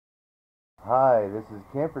Hi, this is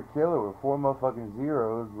Camper Killer with four motherfucking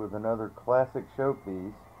zeros with another classic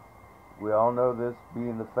showpiece. We all know this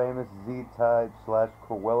being the famous Z-Type slash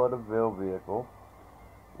Cruella de Vil vehicle.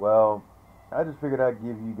 Well, I just figured I'd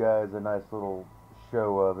give you guys a nice little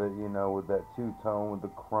show of it, with that two-tone with the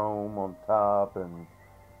chrome on top and,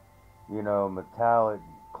 metallic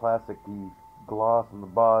classic-y gloss on the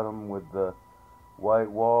bottom with the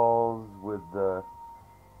white walls with the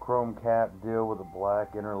chrome cap deal with a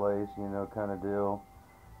black interlace, kind of deal.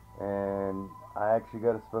 And I actually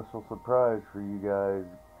got a special surprise for you guys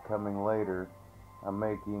coming later. I'm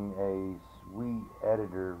making a sweet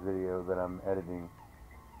editor video that I'm editing.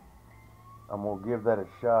 I'm gonna give that a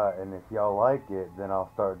shot, and if y'all like it, then I'll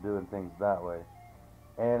start doing things that way.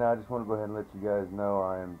 And I just want to go ahead and let you guys know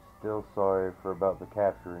I am still sorry for about the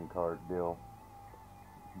capturing card deal,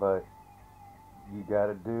 but you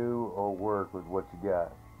gotta do or work with what you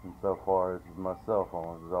got. And so far, this is my cell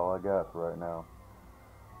phone. This is all I got for right now.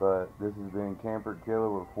 But this has been Camper Killer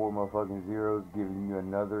with four motherfucking zeros, giving you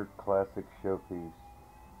another classic showpiece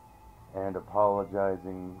and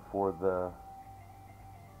apologizing for the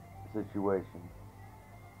situation.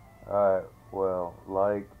 Alright, well,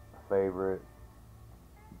 like, favorite,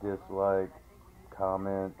 dislike,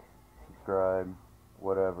 comment, subscribe,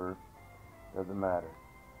 whatever. Doesn't matter.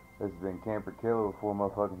 This has been Camper Killer with four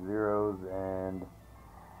motherfucking zeros, and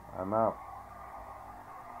I'm out.